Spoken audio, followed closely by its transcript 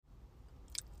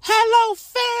Hello,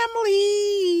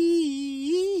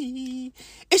 family.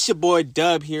 It's your boy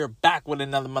Dub here, back with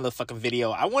another motherfucking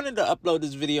video. I wanted to upload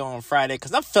this video on Friday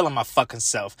because I'm feeling my fucking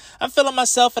self. I'm feeling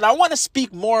myself, and I want to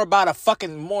speak more about a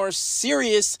fucking more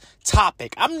serious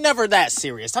topic. I'm never that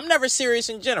serious. I'm never serious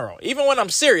in general. Even when I'm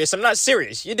serious, I'm not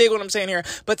serious. You dig what I'm saying here?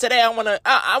 But today I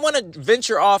want to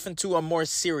venture off into a more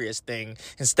serious thing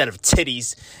instead of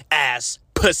titties, ass,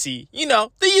 pussy,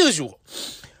 the usual.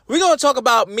 We're going to talk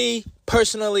about me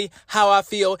personally, how I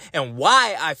feel, and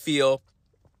why I feel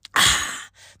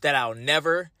that I'll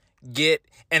never get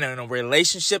in a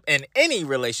relationship, in any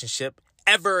relationship,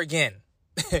 ever again.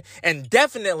 And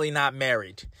definitely not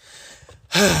married.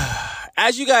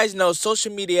 As you guys know,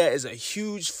 social media is a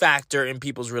huge factor in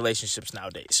people's relationships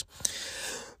nowadays.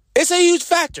 It's a huge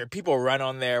factor. People run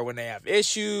on there when they have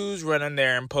issues, run on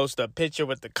there and post a picture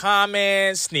with the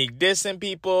comments, sneak dissing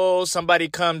people. Somebody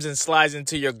comes and slides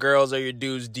into your girls or your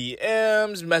dude's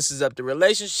DMs, messes up the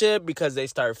relationship because they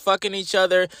start fucking each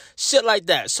other. Shit like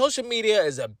that. Social media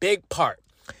is a big part.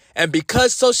 And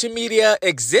because social media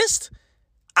exists,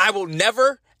 I will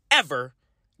never, ever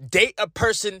date a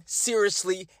person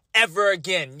seriously ever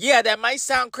again. Yeah, that might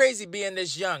sound crazy being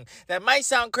this young. That might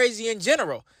sound crazy in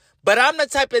general. But I'm the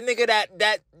type of nigga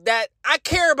that I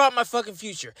care about my fucking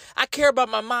future. I care about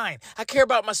my mind. I care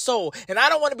about my soul. And I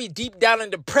don't want to be deep down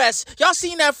and depressed. Y'all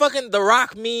seen that fucking The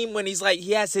Rock meme when he's like,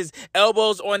 he has his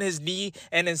elbows on his knee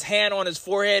and his hand on his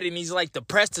forehead and he's like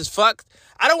depressed as fuck?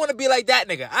 I don't want to be like that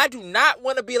nigga. I do not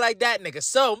want to be like that nigga.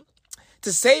 So,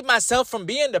 to save myself from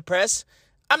being depressed,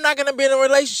 I'm not going to be in a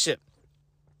relationship.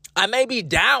 I may be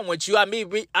down with you. I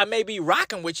may be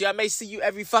rocking with you. I may see you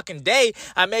every fucking day.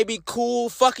 I may be cool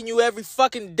fucking you every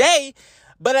fucking day.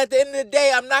 But at the end of the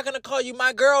day, I'm not going to call you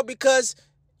my girl because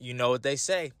you know what they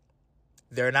say.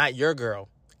 They're not your girl.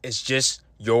 It's just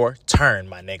your turn,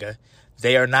 my nigga.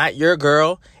 They are not your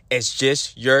girl. It's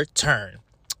just your turn.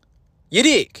 You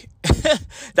dig?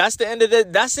 That's it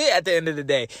at the end of the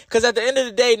day. Because at the end of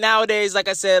the day, nowadays, like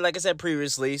I said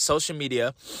previously, social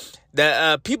media,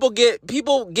 that people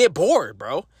get bored,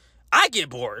 bro. I get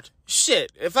bored.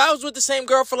 Shit. If I was with the same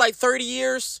girl for like 30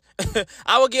 years,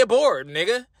 I would get bored,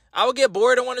 nigga. I would get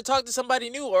bored and want to talk to somebody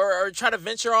new or try to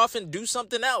venture off and do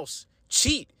something else.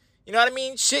 Cheat. You know what I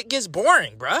mean? Shit gets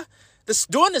boring, bruh.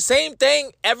 Doing the same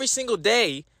thing every single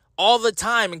day, all the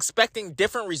time, expecting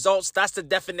different results, that's the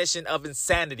definition of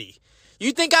insanity.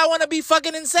 You think I want to be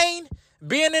fucking insane?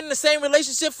 Being in the same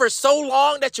relationship for so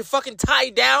long that you're fucking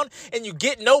tied down and you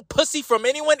get no pussy from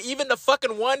anyone, even the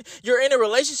fucking one you're in a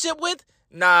relationship with?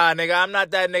 Nah, nigga, I'm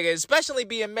not that nigga. Especially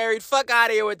being married. Fuck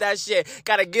out of here with that shit.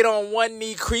 Gotta get on one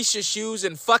knee, crease your shoes,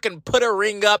 and fucking put a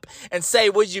ring up and say,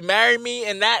 would you marry me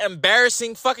in that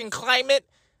embarrassing fucking climate?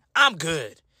 I'm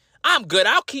good.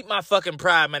 I'll keep my fucking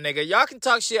pride, my nigga. Y'all can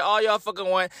talk shit all y'all fucking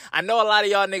want. I know a lot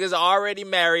of y'all niggas are already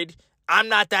married. I'm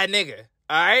not that nigga.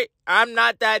 All right? I'm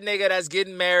not that nigga that's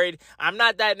getting married. I'm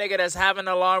not that nigga that's having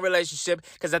a long relationship.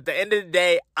 Because at the end of the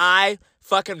day, I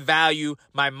fucking value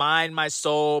my mind, my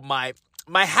soul, my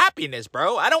happiness,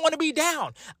 bro. I don't want to be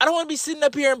down. I don't want to be sitting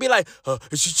up here and be like,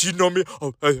 is she cheating on me?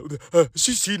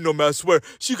 She's cheating on me, I swear.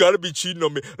 She got to be cheating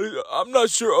on me. I'm not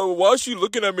sure. Why is she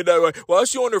looking at me that way? Why is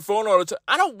she on her phone all the time?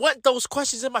 I don't want those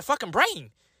questions in my fucking brain.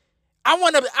 I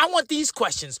want these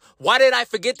questions. Why did I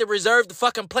forget to reserve the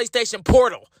fucking PlayStation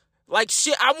Portal? Like,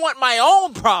 shit, I want my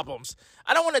own problems.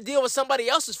 I don't want to deal with somebody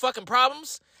else's fucking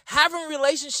problems. Having a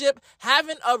relationship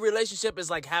is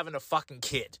like having a fucking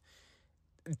kid.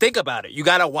 Think about it. You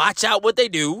got to watch out what they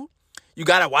do. You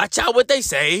got to watch out what they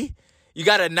say. You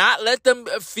got to not let them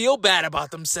feel bad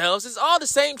about themselves. It's all the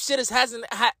same shit as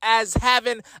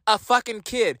having a fucking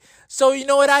kid. So you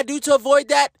know what I do to avoid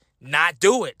that? Not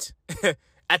do it.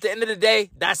 At the end of the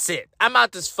day, that's it. I'm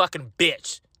out this fucking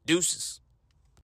bitch. Deuces.